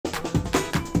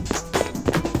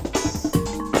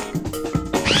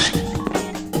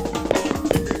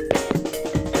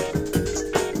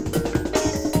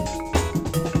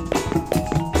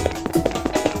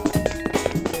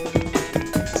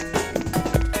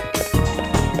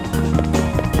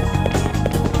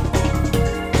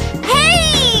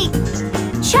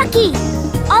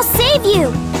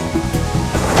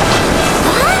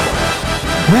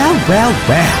well,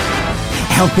 well.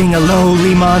 Helping a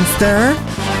lowly monster?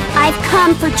 I've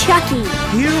come for Chucky.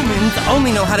 Humans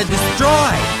only know how to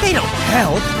destroy. They don't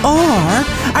help. Or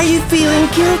are you feeling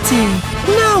guilty?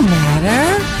 No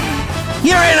matter.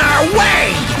 You're in our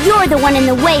way! You're the one in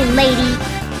the way, lady.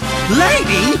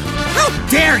 Lady? How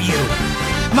dare you!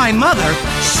 My mother,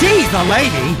 she's a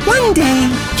lady. One day,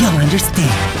 you'll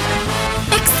understand.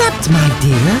 Except, my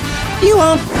dear, you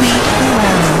won't be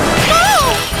alone.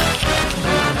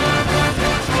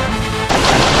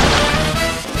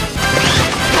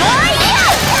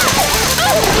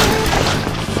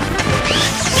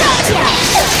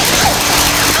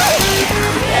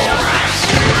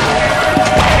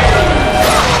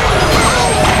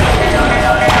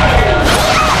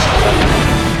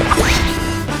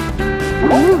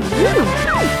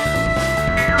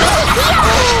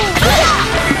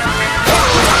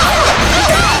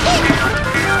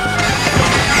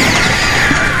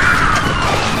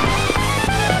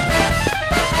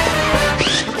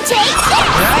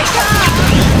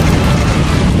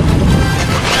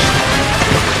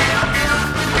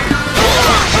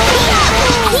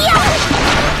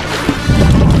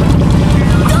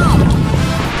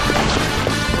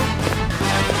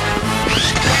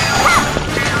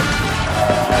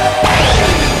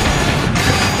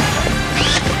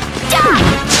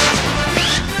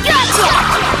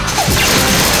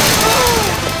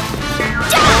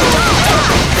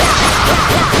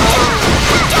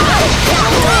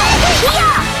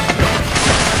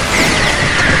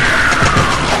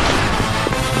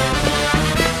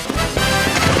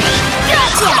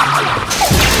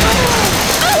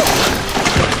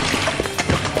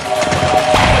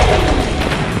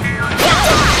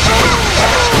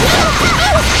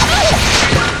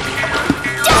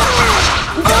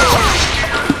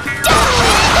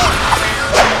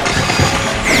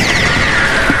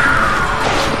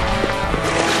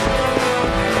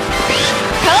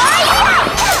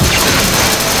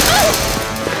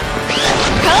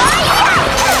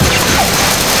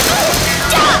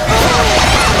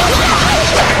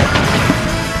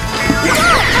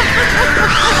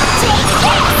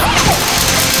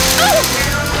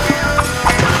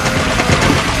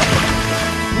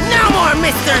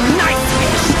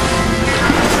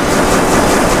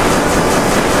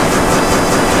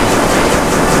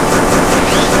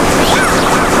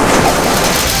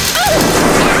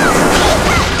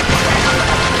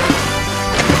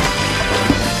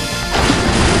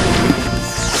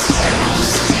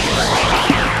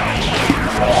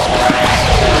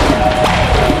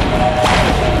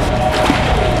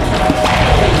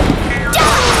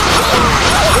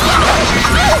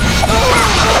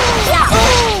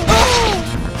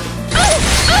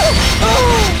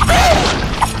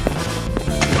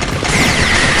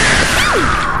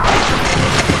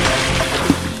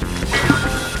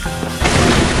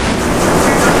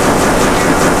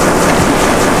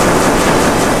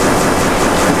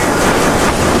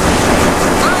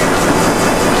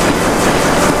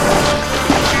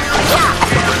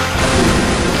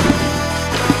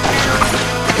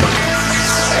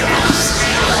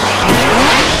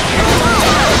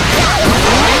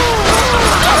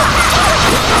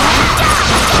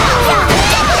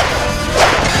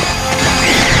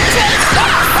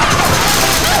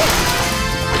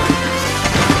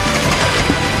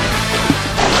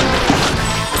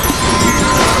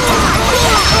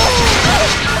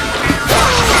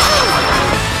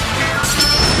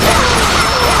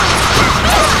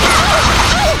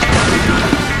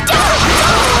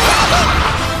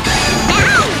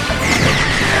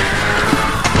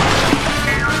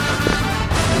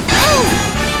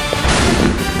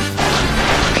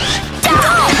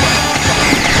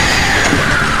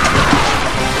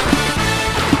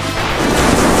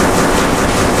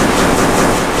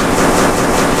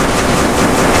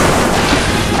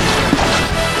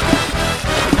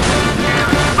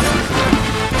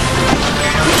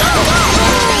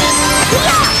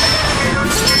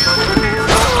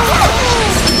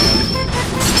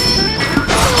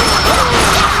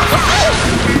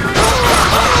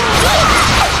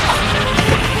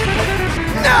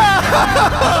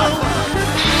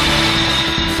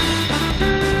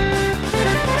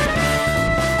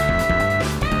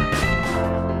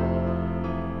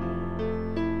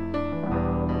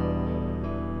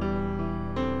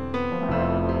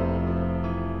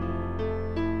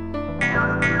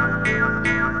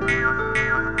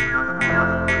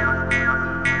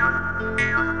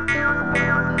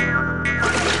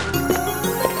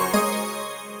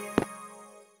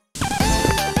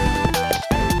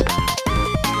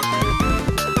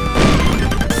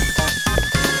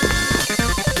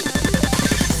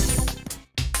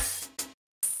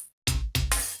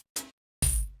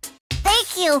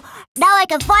 I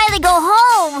can finally go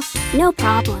home. No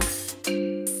problem.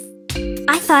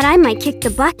 I thought I might kick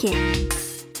the bucket.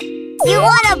 You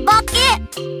want a bucket?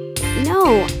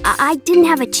 No, I didn't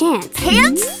have a chance.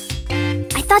 Chance?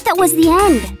 I thought that was the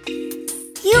end.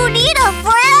 You need a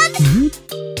friend?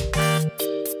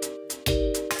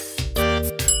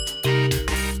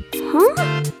 Huh?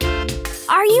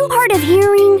 Are you hard of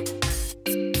hearing?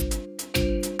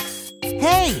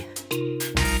 Hey!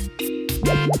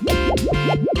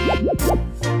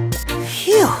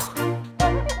 Phew!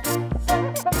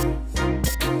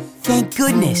 Thank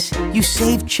goodness you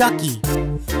saved Chucky.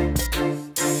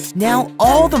 Now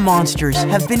all the monsters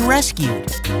have been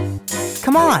rescued.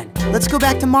 Come on, let's go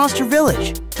back to Monster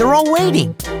Village. They're all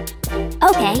waiting.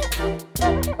 Okay.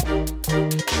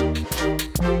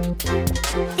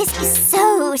 This is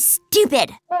so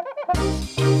stupid.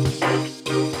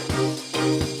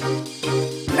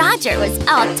 Roger was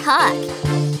all talk.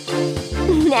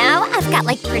 Now I've got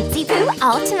like Princey Pooh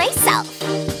all to myself.